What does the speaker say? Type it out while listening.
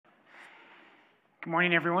Good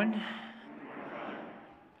morning, everyone.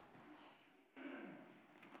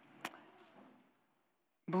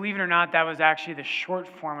 Believe it or not, that was actually the short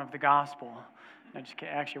form of the gospel. No, just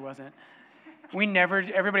kidding. Actually, it wasn't.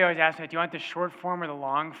 Everybody always asks me, do you want the short form or the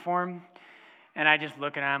long form? And I just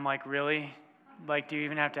look at them like, really? Like, do you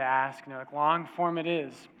even have to ask? And they're like, long form it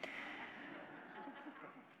is.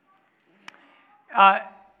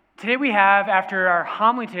 Today we have, after our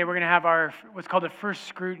homily today, we're going to have our what's called the first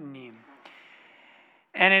scrutiny.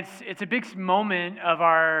 And it's a big moment of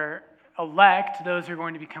our elect, those who are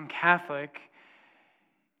going to become Catholic,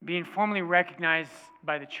 being formally recognized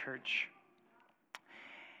by the church.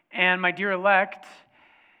 And my dear elect,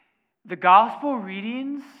 the gospel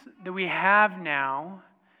readings that we have now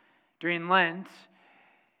during Lent,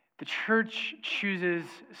 the church chooses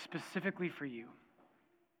specifically for you.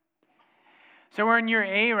 So we're in year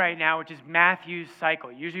A right now, which is Matthew's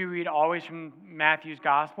cycle. Usually we read always from Matthew's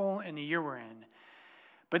gospel in the year we're in.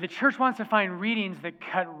 But the church wants to find readings that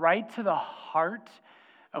cut right to the heart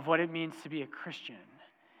of what it means to be a Christian.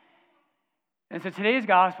 And so today's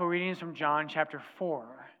gospel reading is from John chapter 4.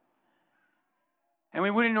 And we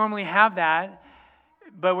wouldn't normally have that,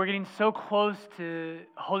 but we're getting so close to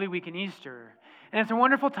Holy Week and Easter. And it's a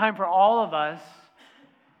wonderful time for all of us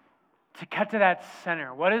to cut to that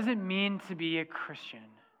center. What does it mean to be a Christian?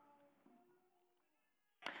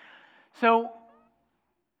 So,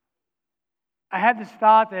 I had this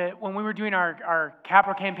thought that when we were doing our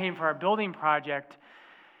capital campaign for our building project,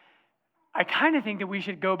 I kind of think that we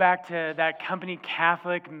should go back to that company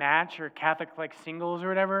Catholic Match or Catholic like Singles or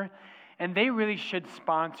whatever, and they really should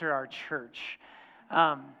sponsor our church.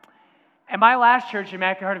 At my last church,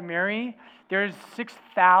 Immaculate Heart of Mary, there's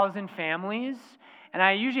 6,000 families, and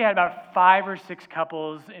I usually had about 5 or 6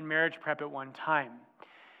 couples in marriage prep at one time.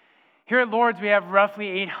 Here at Lourdes, we have roughly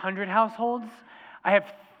 800 households. I have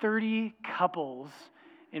 30 couples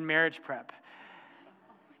in marriage prep.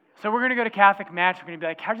 So we're going to go to Catholic Match. We're going to be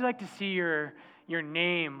like, how'd you like to see your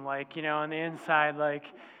name, like, on the inside, like,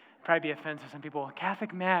 probably be offensive to some people.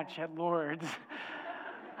 Catholic Match at Lourdes.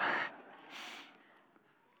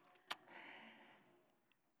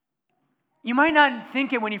 You might not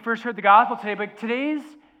think it when you first heard the gospel today, but today's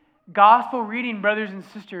gospel reading, brothers and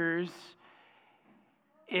sisters,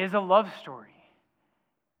 is a love story.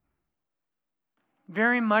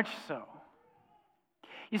 Very much so.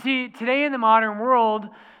 You see, today in the modern world,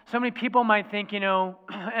 so many people might think, and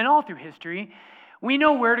all through history, we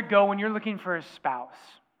know where to go when you're looking for a spouse.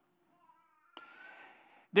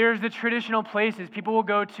 There's the traditional places. People will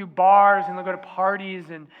go to bars and they'll go to parties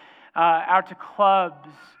and out to clubs.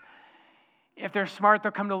 If they're smart,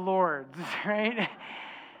 they'll come to Lourdes, right?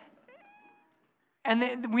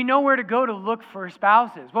 And we know where to go to look for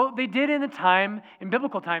spouses. Well, they did in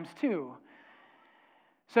biblical times too.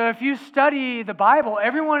 So if you study the Bible,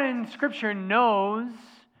 everyone in Scripture knows,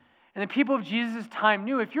 and the people of Jesus' time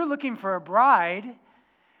knew, if you're looking for a bride,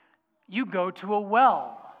 you go to a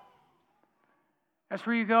well. That's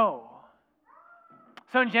where you go.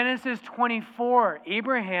 So in Genesis 24,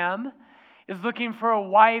 Abraham is looking for a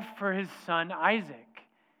wife for his son Isaac.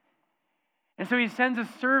 And so he sends a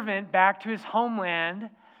servant back to his homeland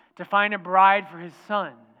to find a bride for his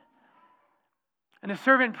son. And the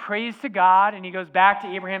servant prays to God, and he goes back to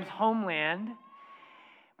Abraham's homeland,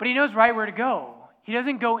 but he knows right where to go. He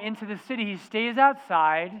doesn't go into the city. He stays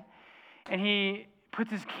outside, and he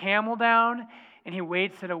puts his camel down, and he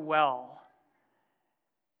waits at a well.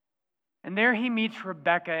 And there he meets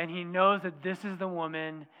Rebekah, and he knows that this is the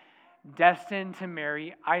woman destined to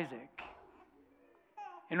marry Isaac.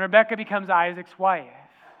 And Rebekah becomes Isaac's wife.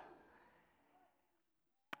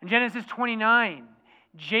 In Genesis 29,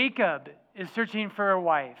 Jacob is searching for a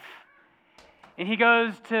wife. And he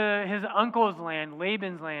goes to his uncle's land,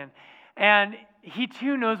 Laban's land. And he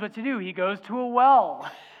too knows what to do. He goes to a well.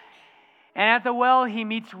 And at the well, he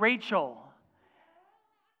meets Rachel.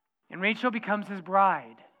 And Rachel becomes his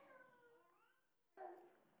bride.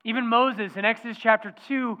 Even Moses, in Exodus chapter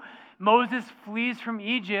 2, Moses flees from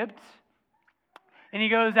Egypt. And he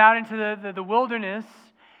goes out into the wilderness.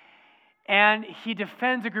 And he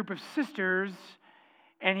defends a group of sisters.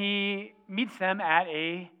 And he meets them at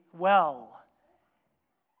a well.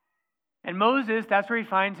 And Moses, that's where he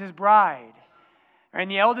finds his bride. And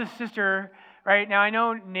the eldest sister, right now I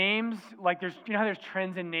know names, like there's, how there's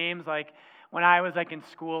trends in names, like when I was like in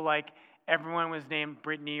school, like everyone was named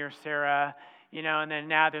Brittany or Sarah, and then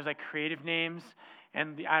now there's like creative names,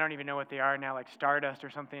 and I don't even know what they are now, like Stardust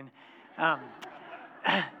or something.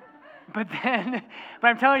 But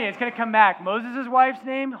I'm telling you, it's going to come back. Moses' wife's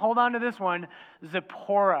name, hold on to this one,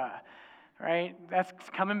 Zipporah, right? That's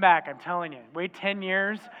coming back, I'm telling you. Wait 10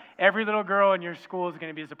 years, every little girl in your school is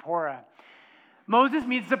going to be Zipporah. Moses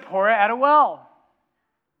meets Zipporah at a well,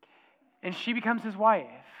 and she becomes his wife.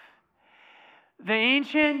 The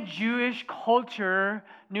ancient Jewish culture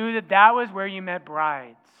knew that that was where you met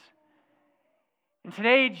brides. And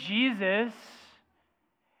today, Jesus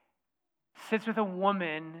sits with a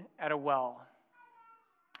woman at a well.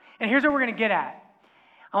 And here's what we're going to get at.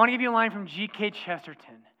 I want to give you a line from G.K.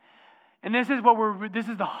 Chesterton. And this is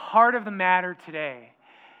the heart of the matter today.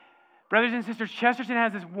 Brothers and sisters, Chesterton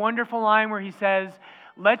has this wonderful line where he says,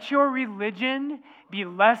 "Let your religion be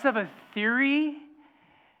less of a theory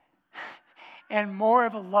and more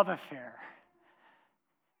of a love affair."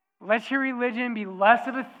 Let your religion be less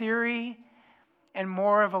of a theory and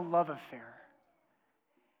more of a love affair.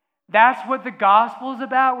 That's what the gospel is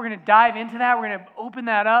about. We're going to dive into that. We're going to open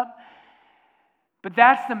that up. But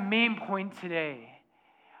that's the main point today.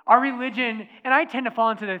 Our religion, and I tend to fall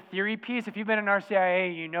into the theory piece. If you've been in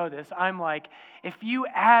RCIA, you know this. I'm like, if you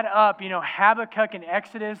add up, Habakkuk and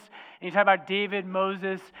Exodus, and you talk about David,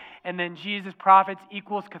 Moses, and then Jesus, prophets,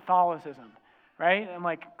 equals Catholicism, right? I'm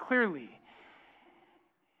like, clearly,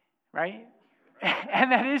 right?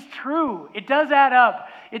 And that is true. It does add up.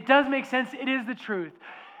 It does make sense. It is the truth.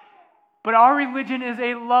 But our religion is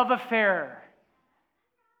a love affair.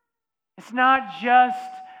 It's not just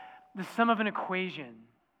the sum of an equation.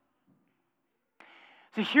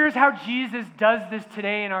 So here's how Jesus does this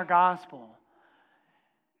today in our gospel.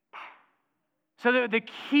 So the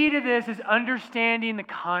key to this is understanding the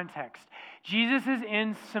context. Jesus is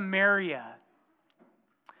in Samaria.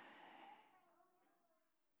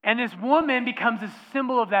 And this woman becomes a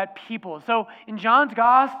symbol of that people. So in John's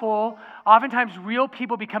gospel, oftentimes real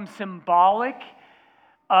people become symbolic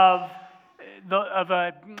of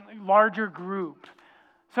a larger group.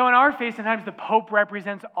 So in our faith, sometimes the Pope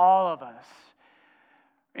represents all of us.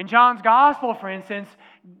 In John's gospel, for instance,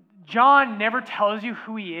 John never tells you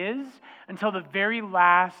who he is until the very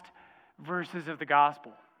last verses of the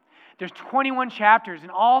gospel. There's 21 chapters, and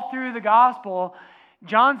all through the gospel,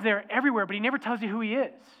 John's there everywhere, but he never tells you who he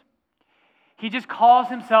is. He just calls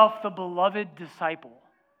himself the beloved disciple.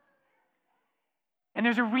 And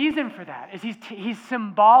there's a reason for that. Is he's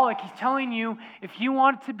symbolic. He's telling you, if you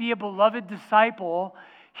want to be a beloved disciple,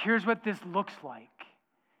 here's what this looks like.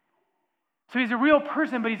 So he's a real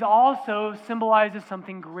person, but he's also symbolizes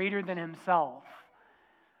something greater than himself.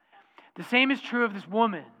 The same is true of this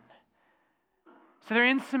woman. So they're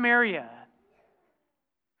in Samaria.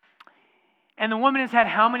 And the woman has had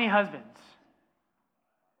how many husbands?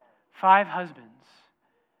 5 husbands.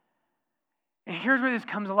 And here's where this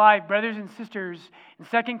comes alive, brothers and sisters. In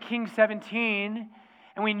 2 Kings 17,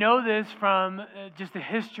 and we know this from just the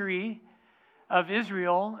history of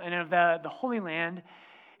Israel and of the Holy Land,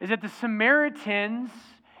 is that the Samaritans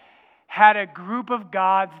had a group of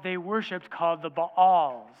gods they worshipped called the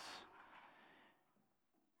Baals.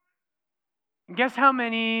 And guess how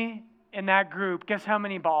many in that group, guess how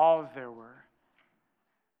many Baals there were?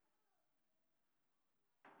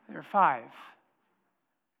 There were 5.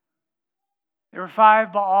 There were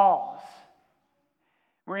 5 Baals.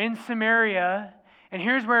 We're in Samaria, and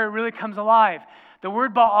here's where it really comes alive. The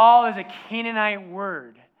word Baal is a Canaanite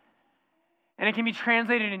word. And it can be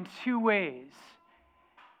translated in 2 ways.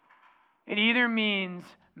 It either means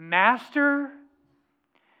master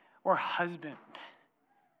or husband.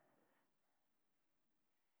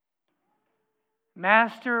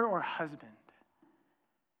 Master or husband.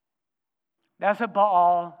 That's what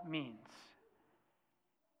Baal means.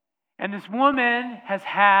 And this woman has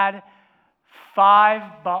had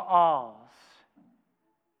 5 Baals.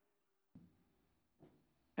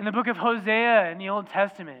 In the book of Hosea in the Old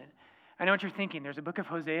Testament, I know what you're thinking. There's a book of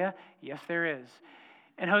Hosea? Yes, there is.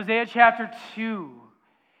 In Hosea chapter 2,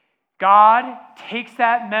 God takes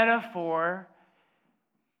that metaphor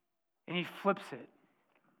and he flips it.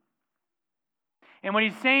 And what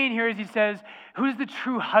he's saying here is he says, who's the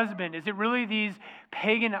true husband? Is it really these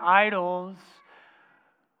pagan idols,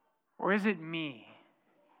 or is it me?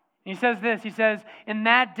 And he says this, he says, in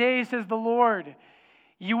that day, says the Lord,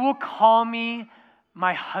 you will call me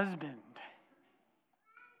my husband.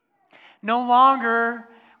 No longer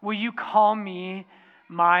will you call me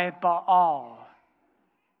my Baal.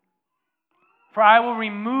 For I will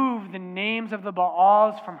remove the names of the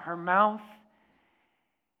Baals from her mouth,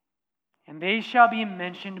 and they shall be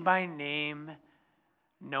mentioned by name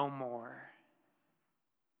no more.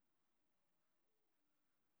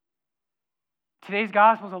 Today's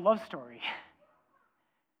gospel is a love story.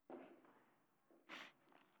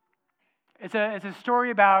 It's a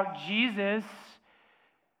story about Jesus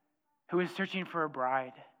who is searching for a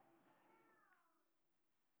bride.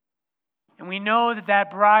 And we know that that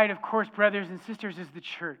bride, of course, brothers and sisters, is the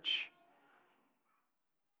church.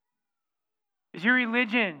 Is your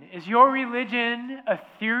religion a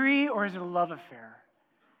theory or is it a love affair?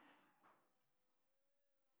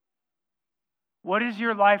 What is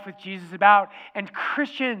your life with Jesus about? And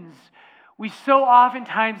Christians, we so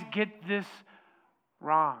oftentimes get this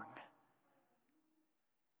wrong.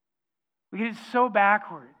 We get it so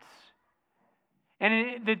backwards.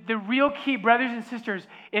 And the real key, brothers and sisters,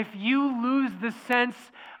 if you lose the sense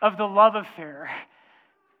of the love affair,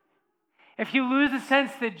 if you lose the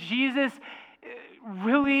sense that Jesus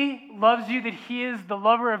really loves you, that he is the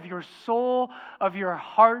lover of your soul, of your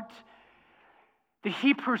heart, that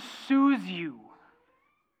he pursues you.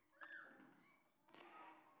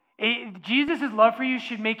 Jesus' love for you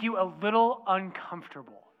should make you a little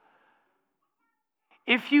uncomfortable.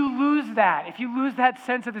 If you lose that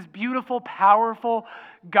sense of this beautiful, powerful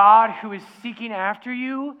God who is seeking after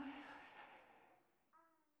you,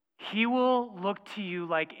 he will look to you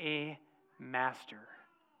like a master.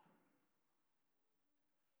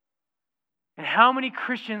 And how many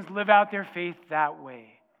Christians live out their faith that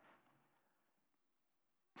way?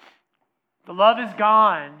 The love is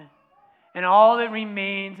gone, and all that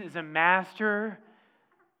remains is a master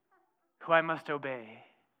who I must obey.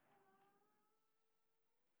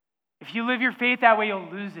 If you live your faith that way, you'll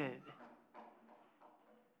lose it.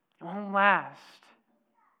 It won't last.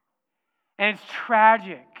 And it's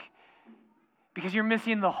tragic because you're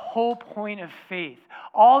missing the whole point of faith.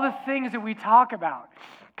 All the things that we talk about.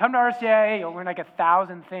 Come to RCIA, you'll learn like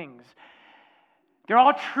 1,000 things. They're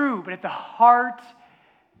all true, but at the heart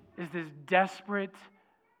is this desperate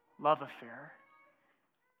love affair.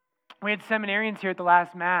 We had seminarians here at the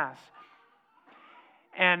last Mass,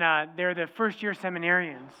 and they're the first-year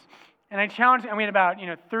seminarians. And I challenged, and we had about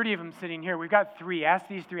 30 of them sitting here. We've got 3. Ask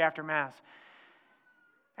these 3 after Mass.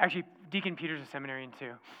 Actually, Deacon Peter's a seminarian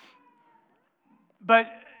too. But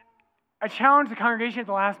I challenged the congregation at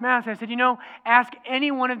the last Mass. I said, ask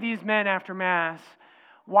any one of these men after Mass,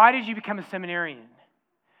 why did you become a seminarian?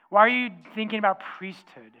 Why are you thinking about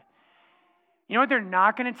priesthood? You know what they're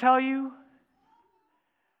not going to tell you?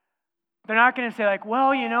 They're not going to say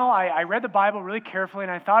I read the Bible really carefully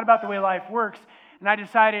and I thought about the way life works and I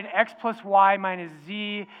decided X plus Y minus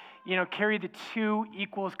Z, carry the 2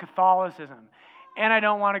 equals Catholicism. And I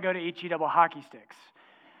don't want to go to HE double hockey sticks.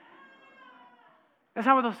 That's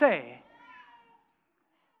not what they'll say.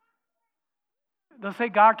 They'll say,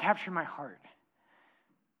 God captured my heart.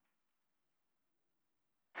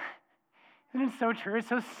 Isn't it so true? It's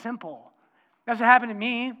so simple. That's what happened to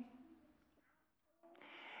me.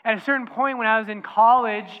 At a certain point when I was in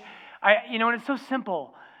college, and it's so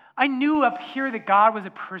simple. I knew up here that God was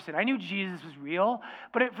a person. I knew Jesus was real,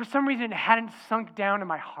 but for some reason it hadn't sunk down to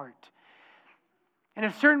my heart. And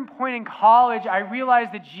at a certain point in college, I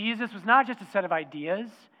realized that Jesus was not just a set of ideas,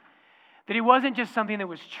 that he wasn't just something that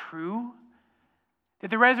was true, that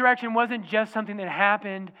the resurrection wasn't just something that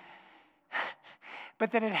happened,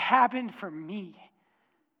 but that it happened for me.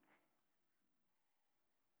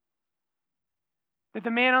 That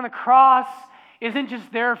the man on the cross isn't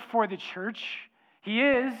just there for the church. He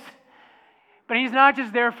is. But he's not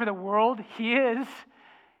just there for the world. He is.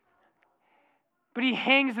 But he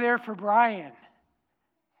hangs there for Brian.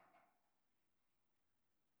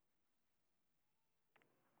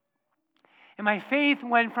 And my faith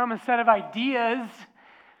went from a set of ideas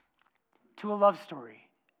to a love story.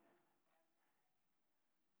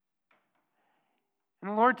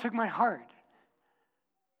 And the Lord took my heart.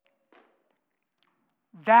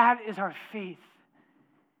 That is our faith.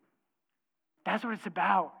 That's what it's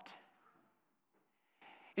about.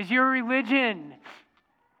 Is your religion,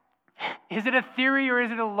 is it a theory or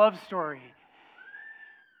is it a love story?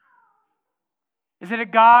 Is it a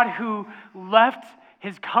God who left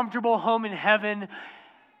his comfortable home in heaven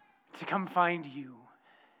to come find you?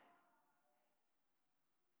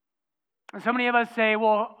 And so many of us say,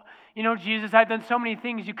 well, Jesus, I've done so many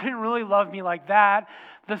things. You couldn't really love me like that.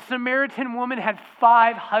 The Samaritan woman had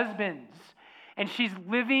 5 husbands, and she's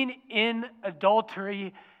living in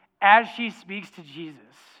adultery as she speaks to Jesus.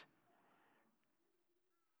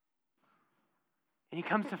 And he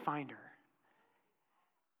comes to find her.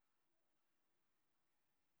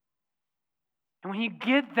 And when you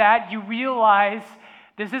get that, you realize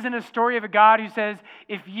this isn't a story of a God who says,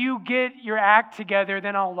 if you get your act together,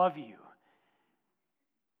 then I'll love you.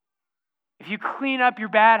 If you clean up your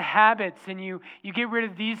bad habits and you get rid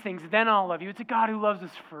of these things, then I'll love you. It's a God who loves us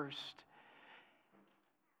first.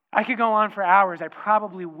 I could go on for hours. I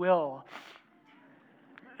probably will.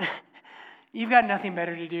 You've got nothing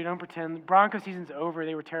better to do. Don't pretend. Bronco season's over.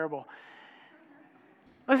 They were terrible.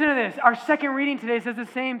 Listen to this. Our second reading today says the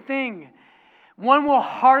same thing. One will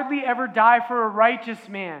hardly ever die for a righteous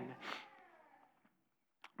man.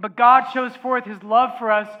 But God shows forth his love for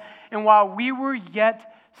us, and while we were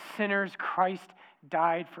yet sinners, Christ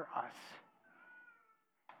died for us.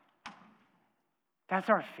 That's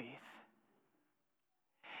our faith.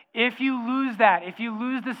 If you lose that, if you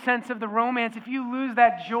lose the sense of the romance, if you lose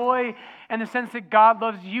that joy and the sense that God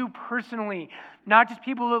loves you personally, not just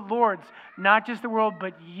people at Lord's, not just the world,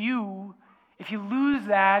 but you, if you lose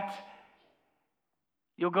that,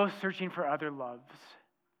 you'll go searching for other loves.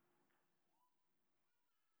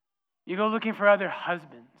 You go looking for other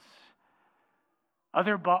husbands,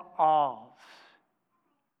 other Baals.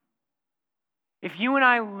 If you and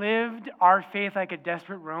I lived our faith like a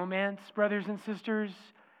desperate romance, brothers and sisters,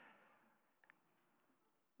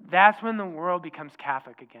 that's when the world becomes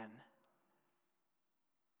Catholic again.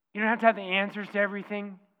 You don't have to have the answers to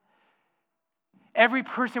everything. Every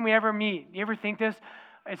person we ever meet, you ever think this?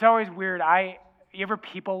 It's always weird. You ever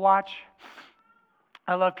people watch?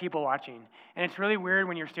 I love people watching. And it's really weird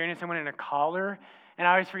when you're staring at someone in a collar, and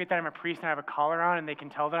I always forget that I'm a priest and I have a collar on and they can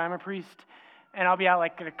tell that I'm a priest. And I'll be out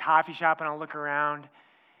like at a coffee shop and I'll look around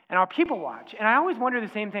and I'll people watch. And I always wonder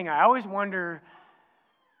the same thing. I wonder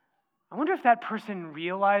if that person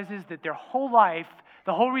realizes that their whole life,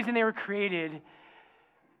 the whole reason they were created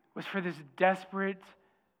was for this desperate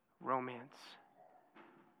romance.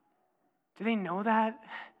 Do they know that?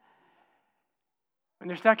 When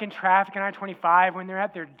they're stuck in traffic on I-25, when they're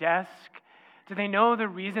at their desk, do they know the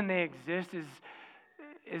reason they exist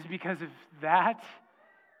is because of that?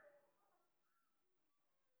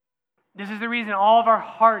 This is the reason all of our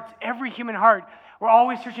hearts, every human heart, we're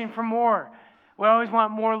always searching for more. We always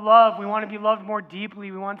want more love. We want to be loved more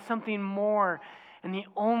deeply. We want something more. And the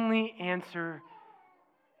only answer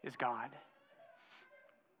is God.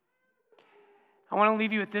 I want to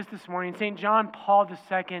leave you with this morning. St. John Paul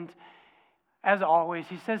II, as always,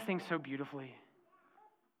 he says things so beautifully.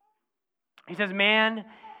 He says, man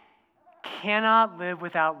cannot live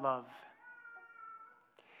without love.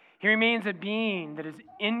 He remains a being that is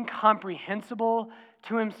incomprehensible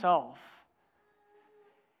to himself.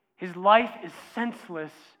 His life is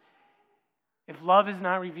senseless if love is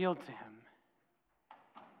not revealed to him.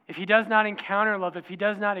 If he does not encounter love, if he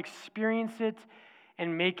does not experience it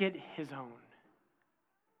and make it his own.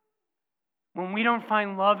 When we don't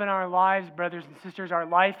find love in our lives, brothers and sisters, our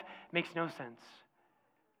life makes no sense.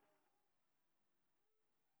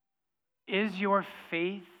 Is your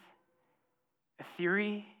faith a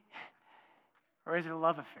theory or is it a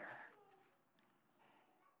love affair?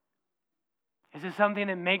 Is it something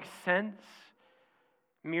that makes sense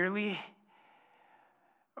merely,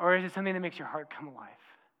 or is it something that makes your heart come alive?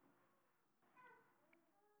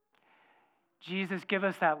 Jesus, give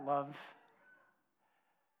us that love.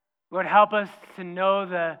 Lord, help us to know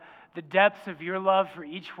the depths of your love for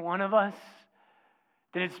each one of us,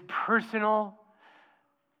 that it's personal,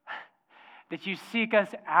 that you seek us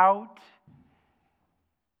out.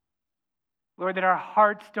 Lord, that our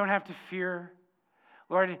hearts don't have to fear.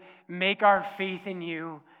 Lord, make our faith in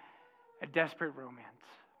you a desperate romance.